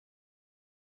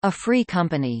A free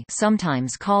company,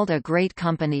 sometimes called a great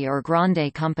company or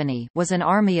grande company, was an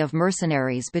army of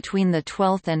mercenaries between the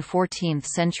 12th and 14th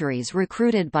centuries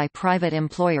recruited by private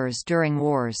employers during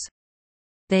wars.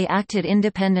 They acted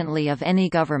independently of any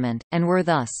government, and were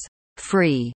thus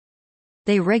free.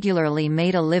 They regularly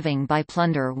made a living by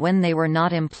plunder when they were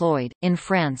not employed. In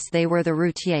France, they were the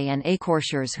routiers and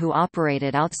écorcheurs who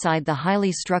operated outside the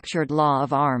highly structured law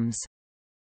of arms.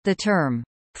 The term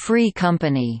free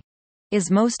company is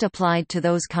most applied to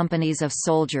those companies of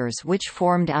soldiers which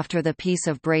formed after the Peace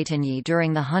of Bretigny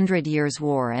during the Hundred Years'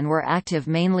 War and were active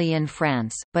mainly in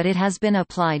France, but it has been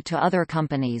applied to other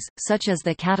companies, such as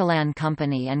the Catalan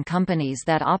Company and companies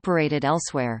that operated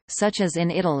elsewhere, such as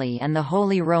in Italy and the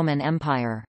Holy Roman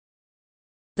Empire.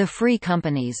 The free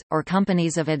companies, or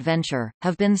companies of adventure,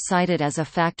 have been cited as a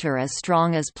factor as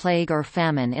strong as plague or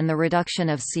famine in the reduction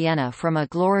of Siena from a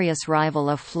glorious rival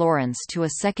of Florence to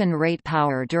a second-rate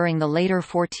power during the later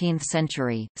 14th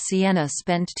century. Siena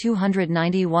spent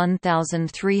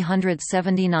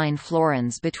 291,379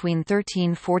 florins between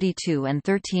 1342 and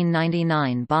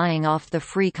 1399 buying off the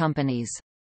free companies.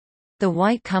 The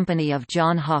White Company of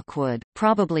John Hawkwood,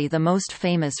 probably the most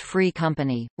famous free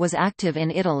company, was active in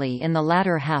Italy in the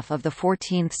latter half of the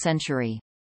 14th century.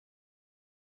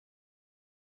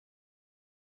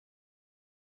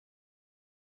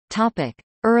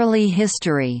 Early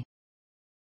history.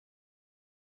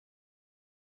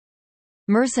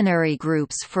 Mercenary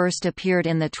groups first appeared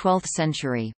in the 12th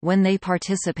century, when they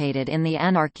participated in the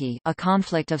Anarchy, a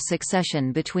conflict of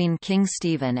succession between King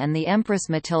Stephen and the Empress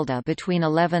Matilda between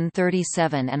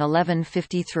 1137 and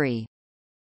 1153.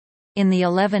 In the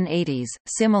 1180s,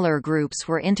 similar groups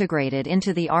were integrated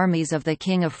into the armies of the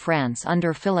King of France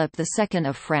under Philip II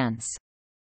of France.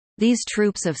 These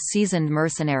troops of seasoned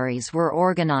mercenaries were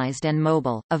organized and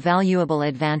mobile, a valuable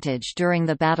advantage during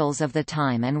the battles of the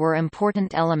time, and were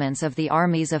important elements of the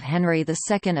armies of Henry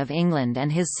II of England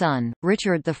and his son,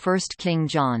 Richard I. King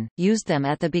John, used them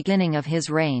at the beginning of his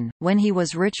reign, when he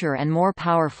was richer and more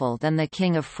powerful than the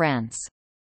King of France.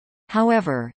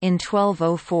 However, in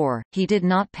 1204, he did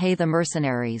not pay the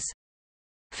mercenaries.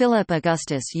 Philip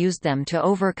Augustus used them to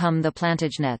overcome the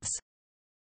Plantagenets.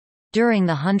 During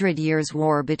the Hundred Years'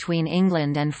 War between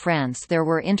England and France there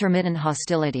were intermittent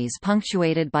hostilities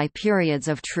punctuated by periods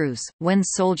of truce, when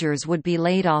soldiers would be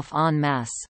laid off en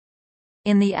masse.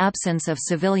 In the absence of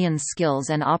civilian skills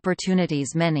and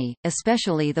opportunities, many,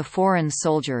 especially the foreign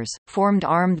soldiers, formed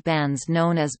armed bands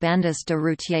known as bandes de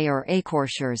routiers or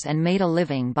écorcheurs and made a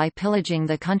living by pillaging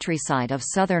the countryside of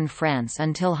southern France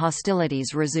until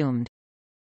hostilities resumed.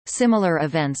 Similar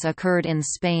events occurred in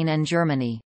Spain and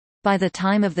Germany. By the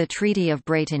time of the Treaty of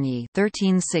Bretigny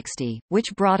 1360,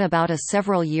 which brought about a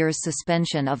several years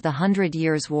suspension of the Hundred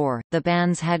Years' War, the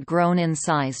bands had grown in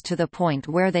size to the point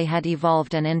where they had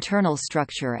evolved an internal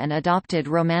structure and adopted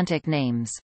romantic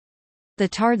names. The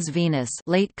Tards Venus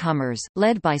late-comers,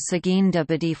 led by Seguin de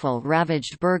Badifal,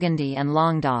 ravaged Burgundy and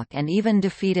Languedoc and even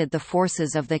defeated the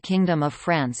forces of the Kingdom of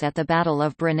France at the Battle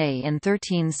of Brenay in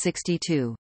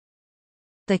 1362.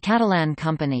 The Catalan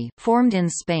Company, formed in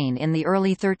Spain in the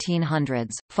early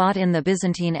 1300s, fought in the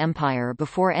Byzantine Empire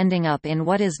before ending up in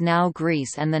what is now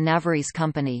Greece, and the Navarrese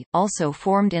Company, also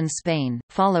formed in Spain,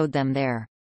 followed them there.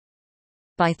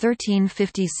 By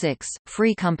 1356,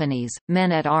 free companies,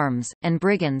 men-at-arms, and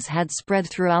brigands had spread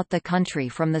throughout the country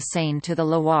from the Seine to the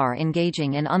Loire,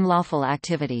 engaging in unlawful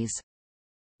activities.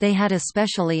 They had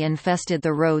especially infested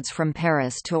the roads from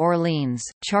Paris to Orleans,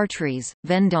 Chartres,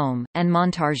 Vendôme, and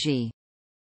Montargis.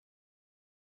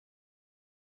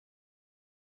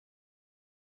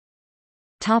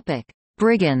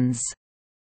 Brigands.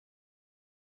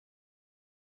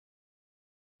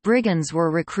 Brigands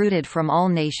were recruited from all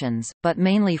nations, but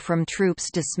mainly from troops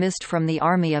dismissed from the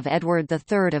army of Edward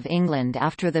III of England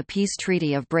after the Peace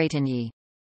Treaty of Bretigny.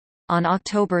 On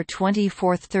October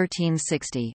 24,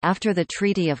 1360, after the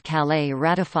Treaty of Calais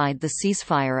ratified the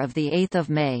ceasefire of 8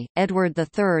 May, Edward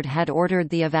III had ordered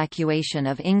the evacuation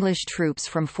of English troops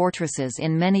from fortresses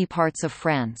in many parts of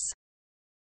France.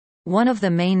 One of the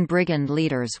main brigand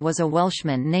leaders was a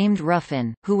Welshman named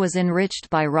Ruffin, who was enriched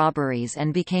by robberies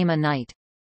and became a knight.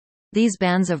 These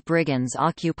bands of brigands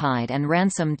occupied and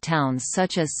ransomed towns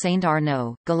such as Saint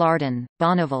Arnaud, Gallardon,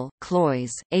 Bonneville,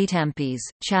 Cloyes, Étampes,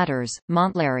 Chatters,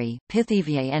 Montlhéry,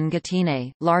 Pithiviers and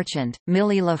Gâtinais, Larchant,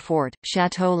 Milly-le-Fort,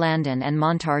 Château-Landon and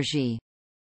Montargis.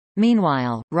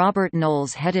 Meanwhile, Robert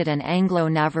Knowles headed an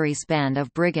Anglo-Navarrese band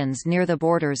of brigands near the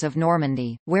borders of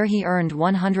Normandy, where he earned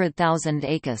 100,000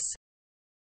 écus.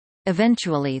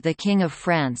 Eventually the King of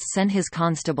France sent his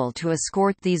constable to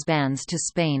escort these bands to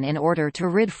Spain in order to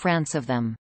rid France of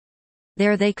them.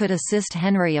 There they could assist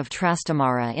Henry of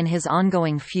Trastamara in his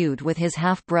ongoing feud with his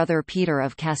half-brother Peter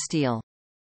of Castile.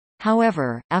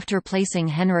 However, after placing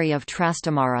Henry of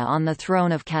Trastamara on the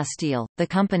throne of Castile, the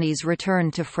companies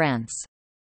returned to France.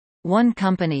 One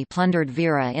company plundered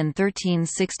Vera in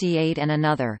 1368 and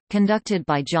another, conducted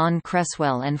by John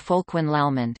Cresswell and Folquin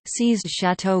Lallement, seized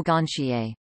Château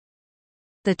Gonchier.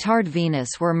 The Tard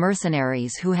Venus were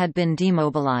mercenaries who had been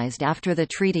demobilized after the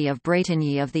Treaty of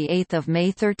Bretigny of 8 May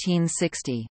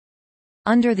 1360.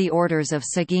 Under the orders of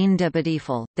Séguin de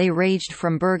Badifal, they raged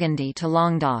from Burgundy to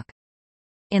Languedoc.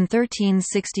 In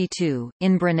 1362,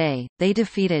 in Brenay, they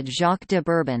defeated Jacques de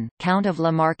Bourbon, Count of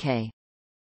La Marque.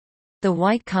 The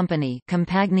White Company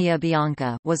Compagnia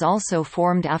Bianca was also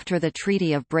formed after the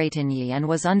Treaty of Bretigny and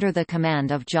was under the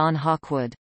command of John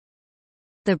Hawkwood.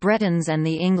 The Bretons and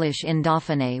the English in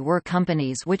Dauphiné were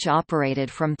companies which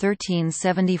operated from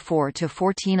 1374 to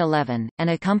 1411, and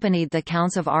accompanied the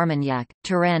Counts of Armagnac,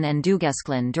 Touraine and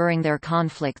Duguesclin during their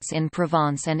conflicts in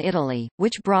Provence and Italy,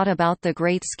 which brought about the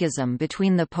Great Schism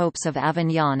between the popes of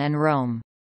Avignon and Rome.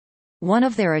 One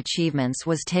of their achievements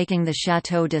was taking the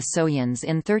Château de Soyens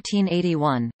in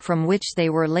 1381, from which they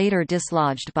were later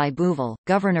dislodged by Bouville,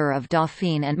 governor of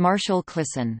Dauphine, and Marshal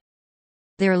Clisson.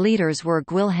 Their leaders were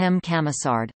Guilhem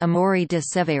Camisard, Amaury de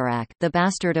Sévérac, the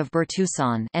bastard of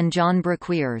Bertoussan, and John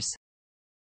Brequiers.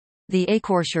 The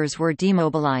Écorchers were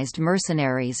demobilized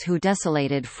mercenaries who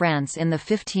desolated France in the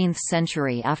 15th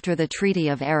century after the Treaty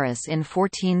of Arras in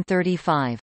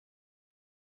 1435.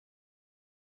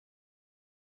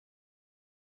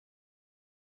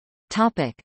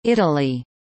 Italy.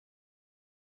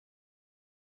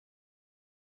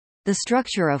 The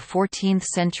structure of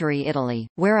 14th-century Italy,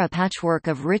 where a patchwork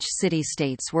of rich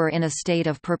city-states were in a state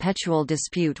of perpetual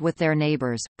dispute with their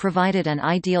neighbors, provided an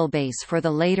ideal base for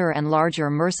the later and larger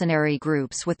mercenary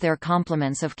groups with their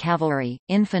complements of cavalry,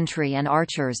 infantry and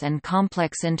archers and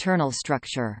complex internal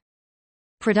structure.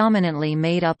 Predominantly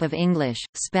made up of English,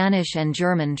 Spanish and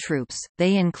German troops,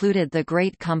 they included the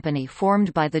Great Company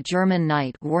formed by the German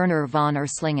knight Werner von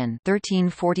Erslingen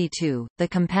 1342, the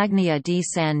Compagnia di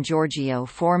San Giorgio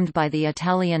formed by the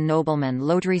Italian nobleman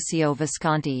Lodricio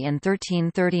Visconti in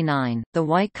 1339, the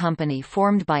White Company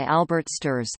formed by Albert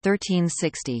Sturs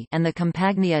 1360, and the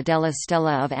Compagnia della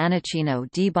Stella of Anacino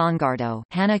di Bongardo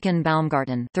Hanneken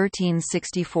Baumgarten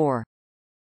 1364.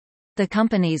 The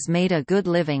companies made a good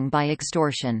living by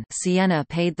extortion. Siena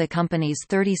paid the companies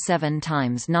 37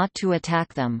 times not to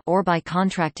attack them, or by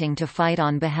contracting to fight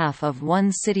on behalf of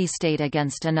one city-state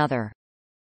against another.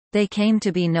 They came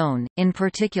to be known, in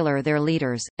particular their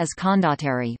leaders, as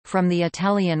condottieri, from the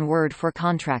Italian word for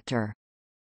contractor.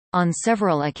 On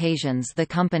several occasions the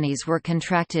companies were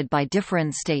contracted by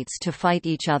different states to fight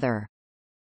each other.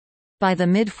 By the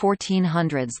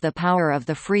mid-1400s the power of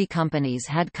the free companies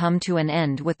had come to an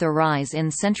end with the rise in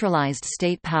centralized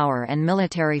state power and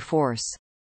military force.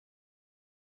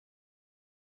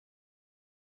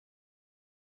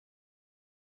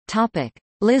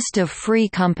 List of free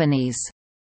companies.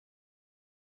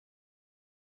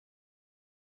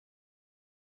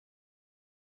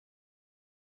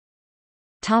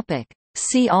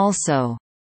 See also: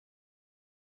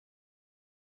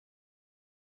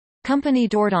 Compagnie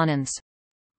d'Ordonnance,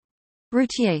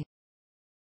 Routier,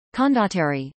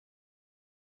 Condottieri,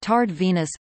 Tard Venus,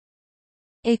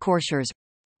 Écorchers,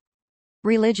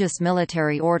 Religious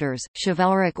military orders,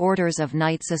 chivalric orders of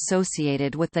knights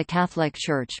associated with the Catholic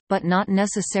Church, but not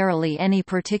necessarily any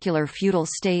particular feudal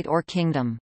state or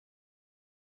kingdom.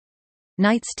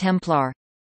 Knights Templar,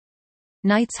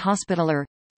 Knights Hospitaller,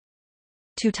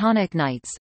 Teutonic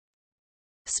Knights.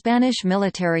 Spanish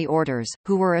military orders,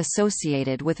 who were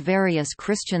associated with various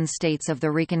Christian states of the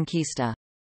Reconquista.